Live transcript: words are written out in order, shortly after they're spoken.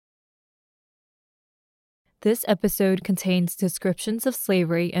This episode contains descriptions of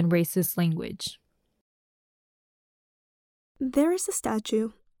slavery and racist language. There is a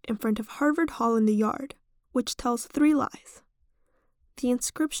statue in front of Harvard Hall in the Yard, which tells 3 lies. The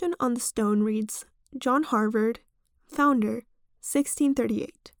inscription on the stone reads, John Harvard, founder,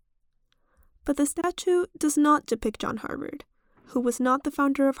 1638. But the statue does not depict John Harvard, who was not the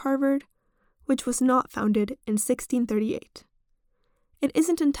founder of Harvard, which was not founded in 1638. It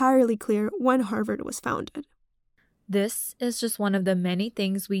isn't entirely clear when Harvard was founded. This is just one of the many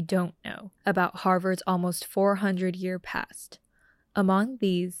things we don't know about Harvard's almost 400-year past. Among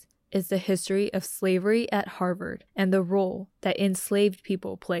these is the history of slavery at Harvard and the role that enslaved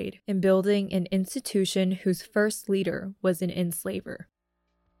people played in building an institution whose first leader was an enslaver.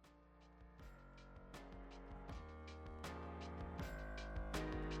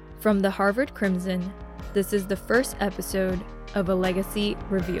 From the Harvard Crimson, this is the first episode of A Legacy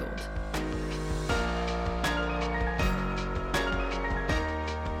Revealed.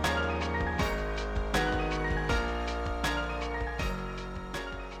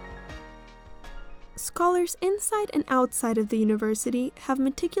 Scholars inside and outside of the university have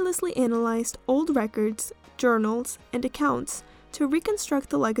meticulously analyzed old records, journals, and accounts to reconstruct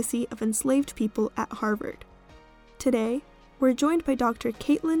the legacy of enslaved people at Harvard. Today, we're joined by Dr.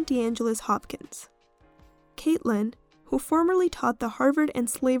 Caitlin DeAngelis Hopkins. Caitlin, who formerly taught the Harvard and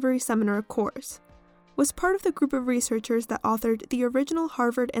Slavery Seminar course, was part of the group of researchers that authored the original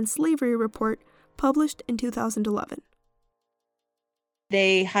Harvard and Slavery report published in 2011.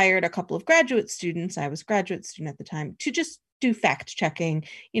 They hired a couple of graduate students, I was a graduate student at the time, to just do fact checking,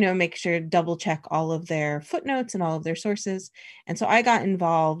 make sure, double check all of their footnotes and all of their sources. And so I got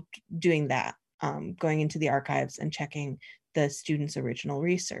involved doing that, going into the archives and checking the students' original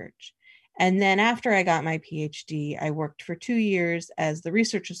research. And then after I got my PhD, I worked for 2 years as the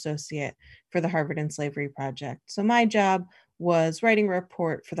research associate for the Harvard and Slavery Project. So my job was writing a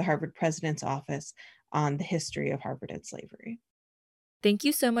report for the Harvard President's Office on the history of Harvard and slavery. Thank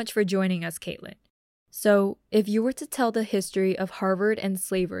you so much for joining us, Caitlin. So, if you were to tell the history of Harvard and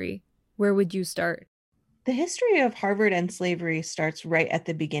slavery, where would you start? The history of Harvard and slavery starts right at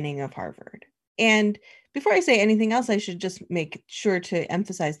the beginning of Harvard. And before I say anything else, I should just make sure to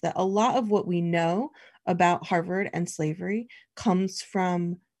emphasize that a lot of what we know about Harvard and slavery comes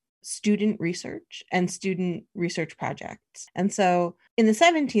from student research and student research projects. And so in the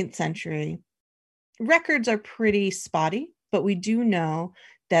 17th century, records are pretty spotty. But we do know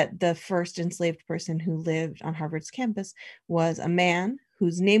that the first enslaved person who lived on Harvard's campus was a man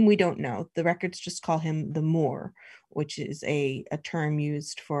whose name we don't know. The records just call him the Moor, which is a term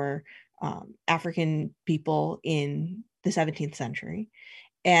used for African people in the 17th century.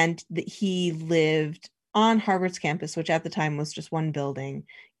 And he lived on Harvard's campus, which at the time was just one building,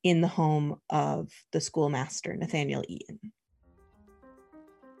 in the home of the schoolmaster, Nathaniel Eaton.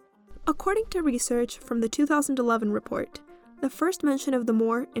 According to research from the 2011 report, the first mention of the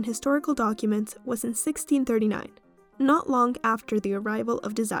Moor in historical documents was in 1639, not long after the arrival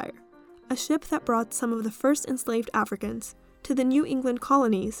of Desire, a ship that brought some of the first enslaved Africans to the New England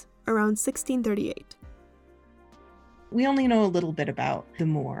colonies around 1638. We only know a little bit about the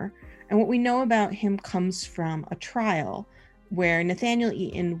Moor, and what we know about him comes from a trial where Nathaniel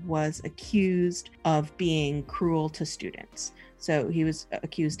Eaton was accused of being cruel to students. So he was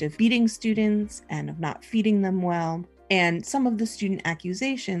accused of beating students and of not feeding them well. And some of the student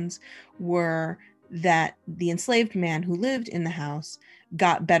accusations were that the enslaved man who lived in the house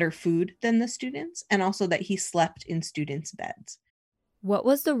got better food than the students, and also that he slept in students' beds. What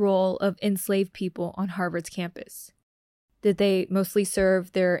was the role of enslaved people on Harvard's campus? Did they mostly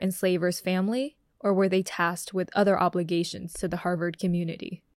serve their enslaver's family, or were they tasked with other obligations to the Harvard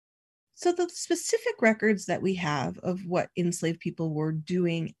community? So the specific records that we have of what enslaved people were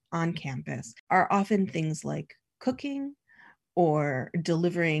doing on campus are often things like cooking or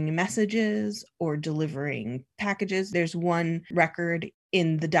delivering messages or delivering packages. There's one record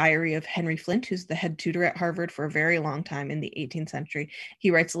in the diary of Henry Flint, who's the head tutor at Harvard for a very long time in the 18th century. He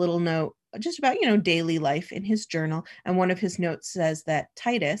writes a little note just about, daily life in his journal. And one of his notes says that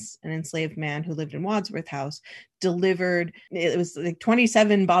Titus, an enslaved man who lived in Wadsworth House, delivered, it was like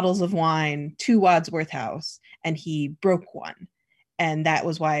 27 bottles of wine to Wadsworth House, and he broke one. And that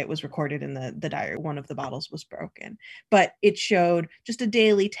was why it was recorded in the diary. One of the bottles was broken. But it showed just a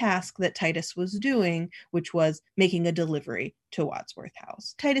daily task that Titus was doing, which was making a delivery to Wadsworth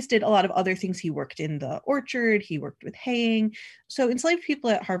House. Titus did a lot of other things. He worked in the orchard. He worked with haying. So enslaved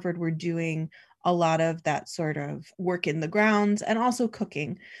people at Harvard were doing a lot of that sort of work in the grounds and also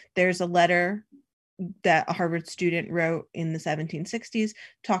cooking. There's a letter that a Harvard student wrote in the 1760s,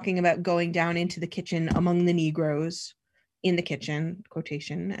 talking about going down into the kitchen among the Negroes, in the kitchen,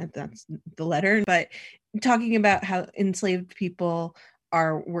 quotation, and that's the letter, but talking about how enslaved people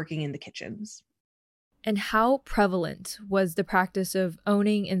are working in the kitchens. And how prevalent was the practice of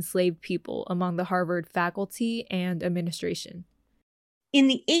owning enslaved people among the Harvard faculty and administration? In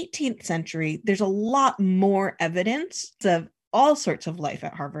the 18th century, there's a lot more evidence of all sorts of life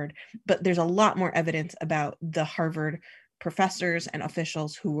at Harvard, but there's a lot more evidence about the Harvard professors and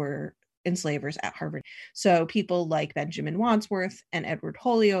officials who were enslavers at Harvard. So people like Benjamin Wadsworth and Edward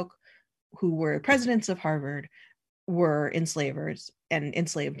Holyoake, who were presidents of Harvard, were enslavers and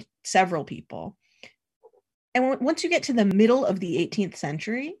enslaved several people. And once you get to the middle of the 18th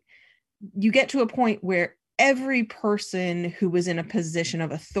century, you get to a point where every person who was in a position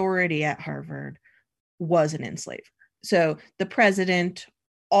of authority at Harvard was an enslaver. So the president,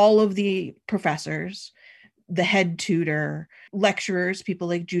 all of the professors, the head tutor, lecturers, people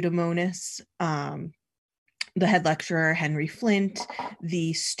like Judah Monis, the head lecturer, Henry Flint,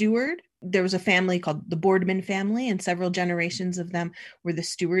 the steward. There was a family called the Boardman family, and several generations of them were the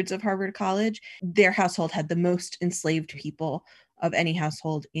stewards of Harvard College. Their household had the most enslaved people of any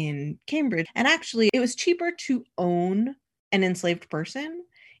household in Cambridge. And actually, it was cheaper to own an enslaved person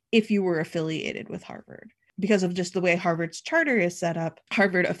if you were affiliated with Harvard. Because of just the way Harvard's charter is set up,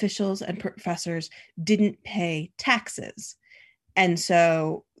 Harvard officials and professors didn't pay taxes. And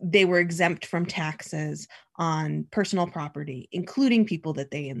so they were exempt from taxes on personal property, including people that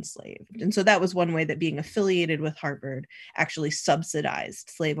they enslaved. And so that was one way that being affiliated with Harvard actually subsidized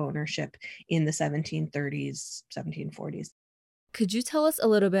slave ownership in the 1730s, 1740s. Could you tell us a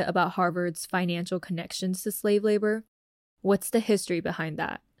little bit about Harvard's financial connections to slave labor? What's the history behind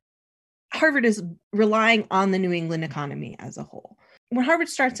that? Harvard is relying on the New England economy as a whole. When Harvard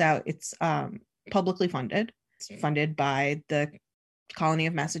starts out, it's publicly funded. It's funded by the colony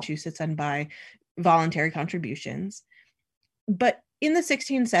of Massachusetts and by voluntary contributions. But in the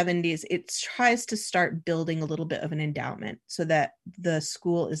 1670s, it tries to start building a little bit of an endowment so that the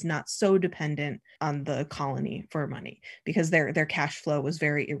school is not so dependent on the colony for money, because their cash flow was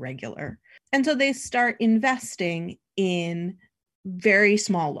very irregular. And so they start investing in very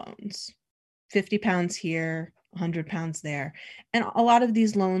small loans, 50 pounds here, 100 pounds there. And a lot of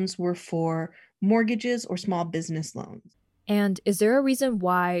these loans were for mortgages or small business loans. And is there a reason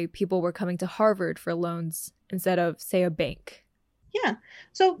why people were coming to Harvard for loans instead of, say, a bank? Yeah.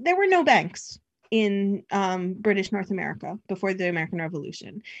 So there were no banks in British North America before the American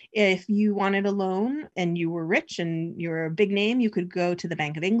Revolution. If you wanted a loan and you were rich and you're a big name, you could go to the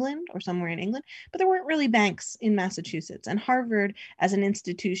Bank of England or somewhere in England, but there weren't really banks in Massachusetts. And Harvard, as an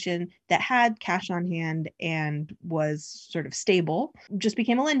institution that had cash on hand and was sort of stable, just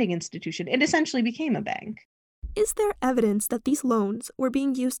became a lending institution. It essentially became a bank. Is there evidence that these loans were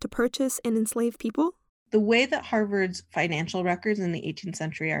being used to purchase and enslave people? The way that Harvard's financial records in the 18th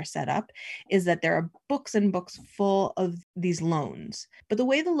century are set up is that there are books and books full of these loans. But the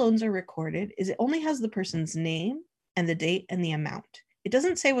way the loans are recorded is it only has the person's name and the date and the amount. It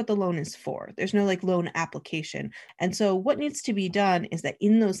doesn't say what the loan is for. There's no loan application. And so what needs to be done is that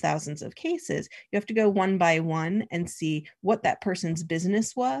in those thousands of cases, you have to go one by one and see what that person's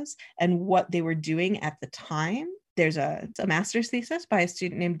business was and what they were doing at the time. There's a master's thesis by a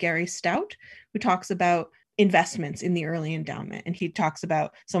student named Gary Stout, who talks about investments in the early endowment. And he talks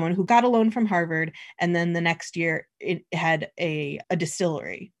about someone who got a loan from Harvard, and then the next year it had a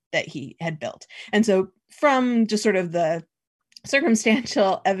distillery that he had built. And so from just sort of the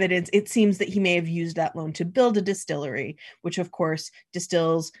circumstantial evidence, it seems that he may have used that loan to build a distillery, which of course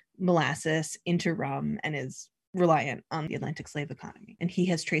distills molasses into rum and is reliant on the Atlantic slave economy. And he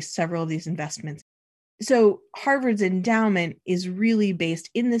has traced several of these investments. So Harvard's endowment is really based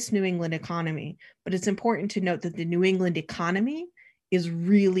in this New England economy, but it's important to note that the New England economy is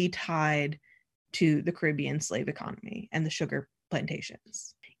really tied to the Caribbean slave economy and the sugar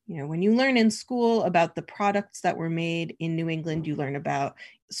plantations. When you learn in school about the products that were made in New England, you learn about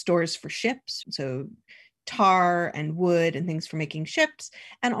stores for ships, so tar and wood and things for making ships,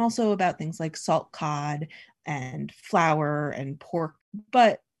 and also about things like salt cod and flour and pork.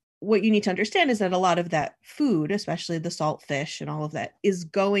 But what you need to understand is that a lot of that food, especially the salt fish and all of that, is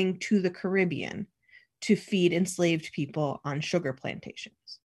going to the Caribbean to feed enslaved people on sugar plantations.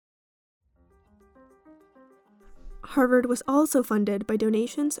 Harvard was also funded by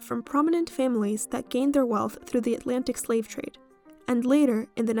donations from prominent families that gained their wealth through the Atlantic slave trade, and later,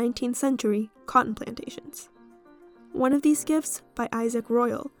 in the 19th century, cotton plantations. One of these gifts, by Isaac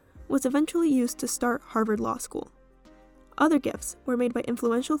Royal, was eventually used to start Harvard Law School. Other gifts were made by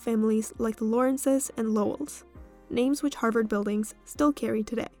influential families like the Lawrences and Lowells, names which Harvard buildings still carry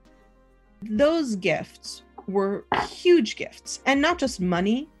today. Those gifts were huge gifts, and not just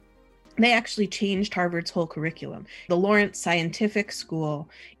money. They actually changed Harvard's whole curriculum. The Lawrence Scientific School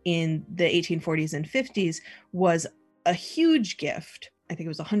in the 1840s and 50s was a huge gift. I think it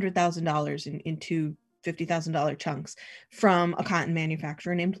was $100,000 in two $50,000 chunks from a cotton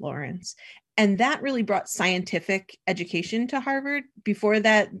manufacturer named Lawrence. And that really brought scientific education to Harvard. Before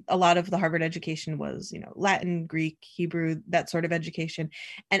that, a lot of the Harvard education was, Latin, Greek, Hebrew, that sort of education.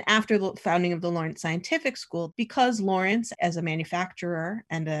 And after the founding of the Lawrence Scientific School, because Lawrence, as a manufacturer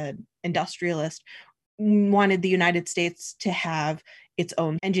and an industrialist, wanted the United States to have its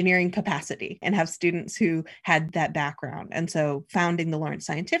own engineering capacity and have students who had that background. And so founding the Lawrence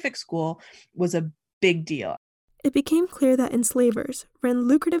Scientific School was a big deal. It became clear that enslavers ran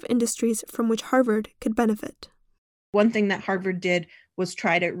lucrative industries from which Harvard could benefit. One thing that Harvard did was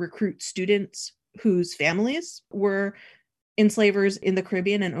try to recruit students whose families were enslavers in the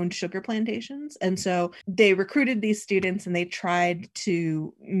Caribbean and owned sugar plantations. And so they recruited these students and they tried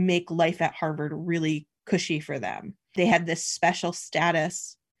to make life at Harvard really cushy for them. They had this special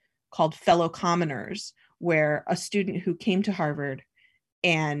status called fellow commoners, where a student who came to Harvard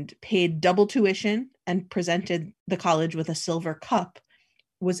and paid double tuition and presented the college with a silver cup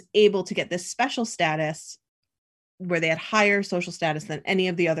was able to get this special status where they had higher social status than any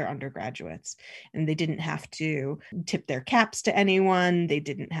of the other undergraduates. And they didn't have to tip their caps to anyone. They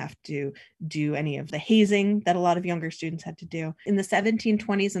didn't have to do any of the hazing that a lot of younger students had to do. In the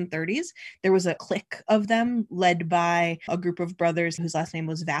 1720s and 30s, there was a clique of them led by a group of brothers whose last name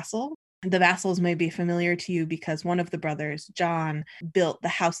was Vassall. The Vassalls may be familiar to you because one of the brothers, John, built the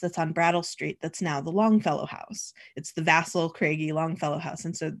house that's on Brattle Street that's now the Longfellow House. It's the Vassall Craigie Longfellow House.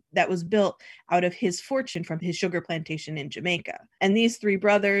 And so that was built out of his fortune from his sugar plantation in Jamaica. And these three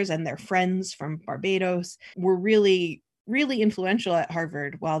brothers and their friends from Barbados were really, really influential at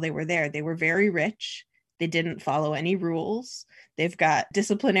Harvard while they were there. They were very rich. They didn't follow any rules. They've got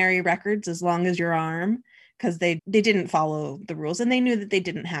disciplinary records as long as your arm, because they didn't follow the rules, and they knew that they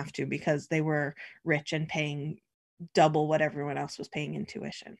didn't have to because they were rich and paying double what everyone else was paying in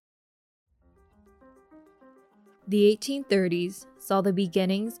tuition. The 1830s saw the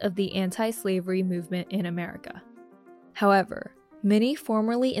beginnings of the anti-slavery movement in America. However, many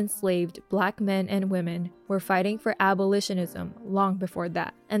formerly enslaved Black men and women were fighting for abolitionism long before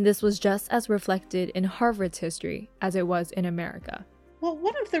that, and this was just as reflected in Harvard's history as it was in America. Well,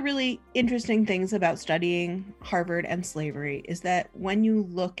 one of the really interesting things about studying Harvard and slavery is that when you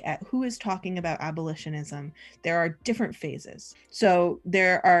look at who is talking about abolitionism, there are different phases. So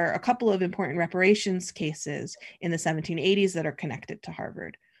there are a couple of important reparations cases in the 1780s that are connected to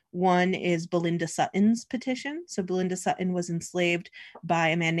Harvard. One is Belinda Sutton's petition. So Belinda Sutton was enslaved by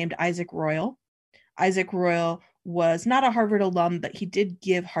a man named Isaac Royal. Isaac Royal was not a Harvard alum, but he did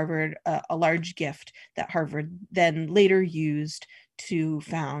give Harvard a large gift that Harvard then later used to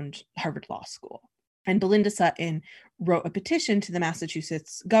found Harvard Law School. And Belinda Sutton wrote a petition to the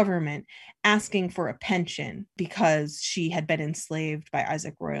Massachusetts government asking for a pension because she had been enslaved by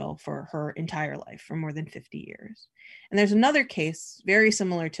Isaac Royal for her entire life, for more than 50 years. And there's another case very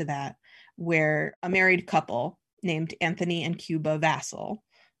similar to that where a married couple named Anthony and Cuba Vassall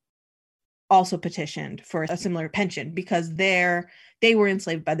also petitioned for a similar pension because they were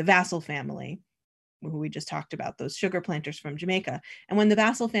enslaved by the Vassall family, who we just talked about, those sugar planters from Jamaica. And when the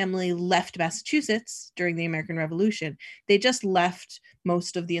Vassall family left Massachusetts during the American Revolution, they just left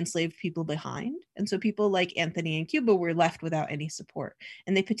most of the enslaved people behind. And so people like Anthony and Cuba were left without any support.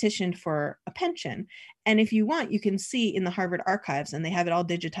 And they petitioned for a pension. And if you want, you can see in the Harvard archives, and they have it all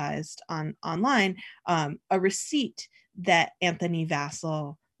digitized online, a receipt that Anthony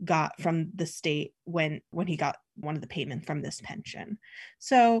Vassall got from the state when he got one of the payment from this pension.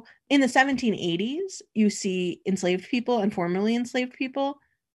 So in the 1780s, you see enslaved people and formerly enslaved people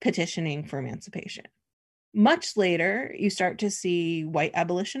petitioning for emancipation. Much later, you start to see white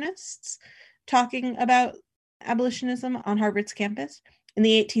abolitionists talking about abolitionism on Harvard's campus. In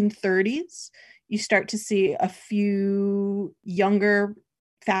the 1830s, you start to see a few younger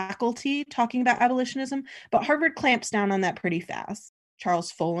faculty talking about abolitionism, but Harvard clamps down on that pretty fast.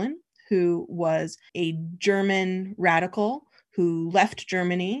 Charles Follen, who was a German radical who left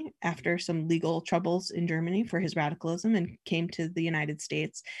Germany after some legal troubles in Germany for his radicalism and came to the United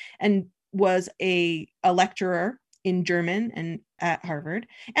States and was a lecturer in German and at Harvard,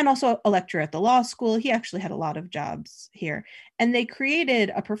 and also a lecturer at the law school. He actually had a lot of jobs here. And they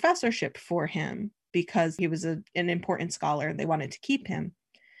created a professorship for him because he was an important scholar and they wanted to keep him.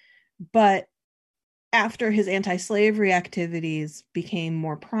 But after his anti-slavery activities became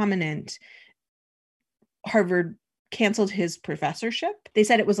more prominent, Harvard canceled his professorship. They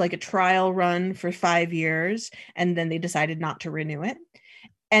said it was like a trial run for 5 years, and then they decided not to renew it.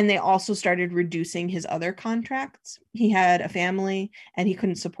 And they also started reducing his other contracts. He had a family, and he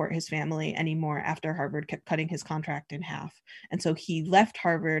couldn't support his family anymore after Harvard kept cutting his contract in half. And so he left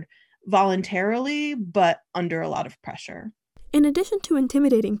Harvard voluntarily, but under a lot of pressure. In addition to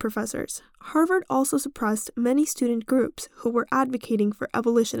intimidating professors, Harvard also suppressed many student groups who were advocating for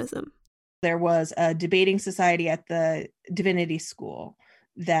abolitionism. There was a debating society at the Divinity School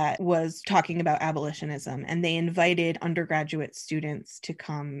that was talking about abolitionism, and they invited undergraduate students to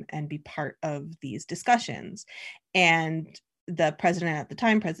come and be part of these discussions. And the president at the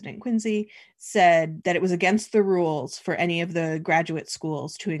time, President Quincy, said that it was against the rules for any of the graduate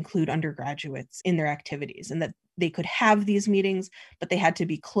schools to include undergraduates in their activities, and that they could have these meetings, but they had to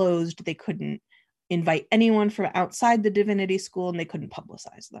be closed. They couldn't invite anyone from outside the Divinity School, and they couldn't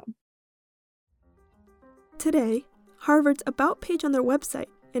publicize them. Today, Harvard's About page on their website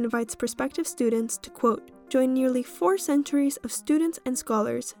invites prospective students to, quote, join nearly 4 centuries of students and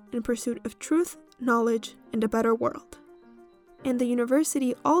scholars in pursuit of truth, knowledge, and a better world. And the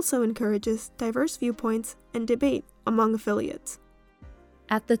university also encourages diverse viewpoints and debate among affiliates.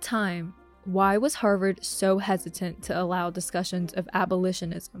 At the time, why was Harvard so hesitant to allow discussions of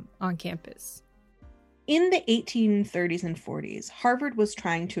abolitionism on campus? In the 1830s and 40s, Harvard was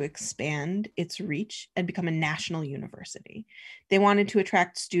trying to expand its reach and become a national university. They wanted to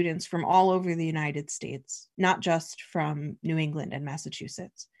attract students from all over the United States, not just from New England and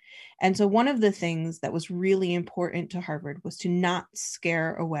Massachusetts. And so one of the things that was really important to Harvard was to not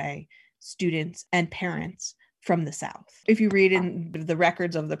scare away students and parents from the South. If you read in the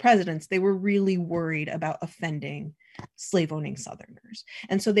records of the presidents, they were really worried about offending slave-owning Southerners.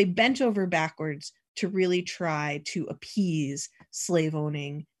 And so they bent over backwards to really try to appease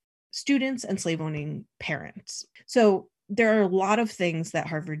slave-owning students and slave-owning parents. So there are a lot of things that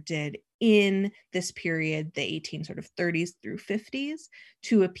Harvard did in this period, the 1830s through 50s,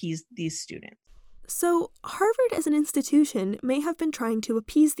 to appease these students. So Harvard as an institution may have been trying to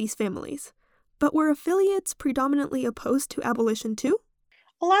appease these families, but were affiliates predominantly opposed to abolition too?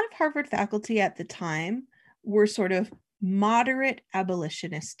 A lot of Harvard faculty at the time were sort of moderate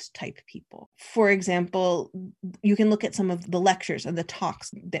abolitionist type people. For example, you can look at some of the lectures and the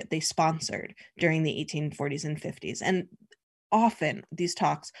talks that they sponsored during the 1840s and 50s. And often these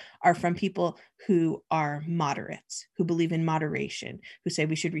talks are from people who are moderates, who believe in moderation, who say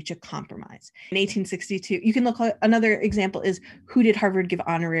we should reach a compromise. In 1862, you can look at another example is who did Harvard give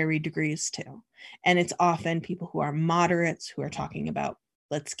honorary degrees to? And it's often people who are moderates who are talking about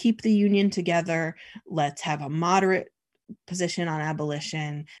let's keep the Union together, let's have a moderate position on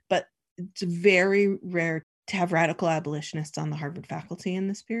abolition, but it's very rare to have radical abolitionists on the Harvard faculty in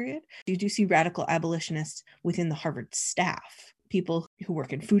this period. You do see radical abolitionists within the Harvard staff, people who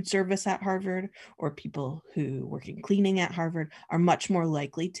work in food service at Harvard or people who work in cleaning at Harvard are much more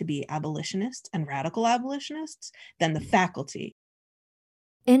likely to be abolitionists and radical abolitionists than the faculty.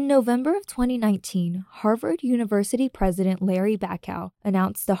 In November of 2019, Harvard University President Larry Bacow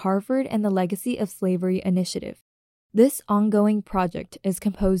announced the Harvard and the Legacy of Slavery Initiative. This ongoing project is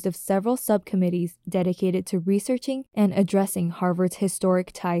composed of several subcommittees dedicated to researching and addressing Harvard's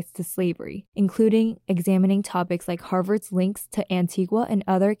historic ties to slavery, including examining topics like Harvard's links to Antigua and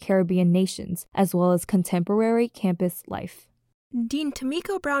other Caribbean nations, as well as contemporary campus life. Dean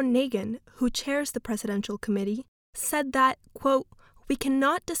Tomiko Brown-Nagin, who chairs the Presidential Committee, said that, quote, we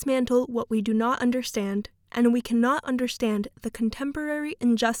cannot dismantle what we do not understand, and we cannot understand the contemporary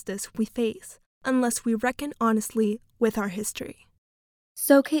injustice we face unless we reckon honestly with our history.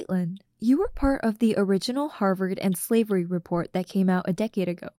 So, Caitlin, you were part of the original Harvard and Slavery report that came out a decade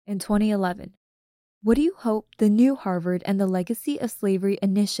ago, in 2011. What do you hope the new Harvard and the Legacy of Slavery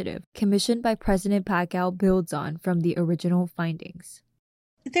Initiative, commissioned by President Bacow, builds on from the original findings?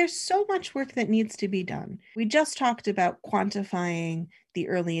 There's so much work that needs to be done. We just talked about quantifying the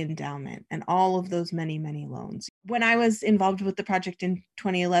early endowment and all of those many, many loans. When I was involved with the project in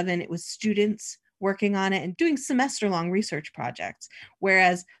 2011, it was students working on it and doing semester-long research projects,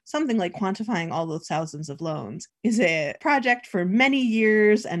 whereas something like quantifying all those thousands of loans is a project for many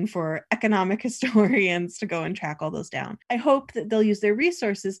years and for economic historians to go and track all those down. I hope that they'll use their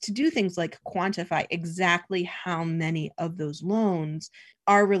resources to do things like quantify exactly how many of those loans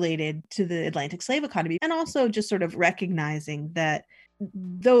are related to the Atlantic slave economy, and also just sort of recognizing that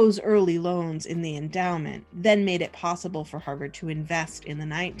those early loans in the endowment then made it possible for Harvard to invest in the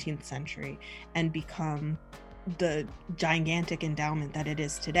 19th century and become the gigantic endowment that it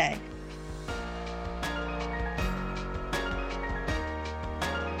is today.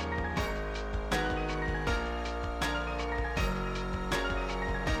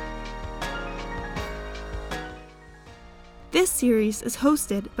 This series is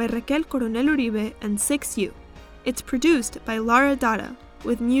hosted by Raquel Coronel Uribe and 6U. It's produced by Lara Dada,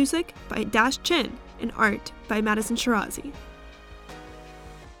 with music by Dash Chin and art by Madison Shirazi.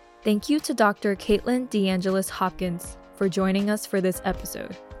 Thank you to Dr. Caitlin DeAngelis Hopkins for joining us for this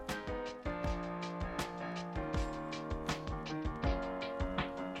episode.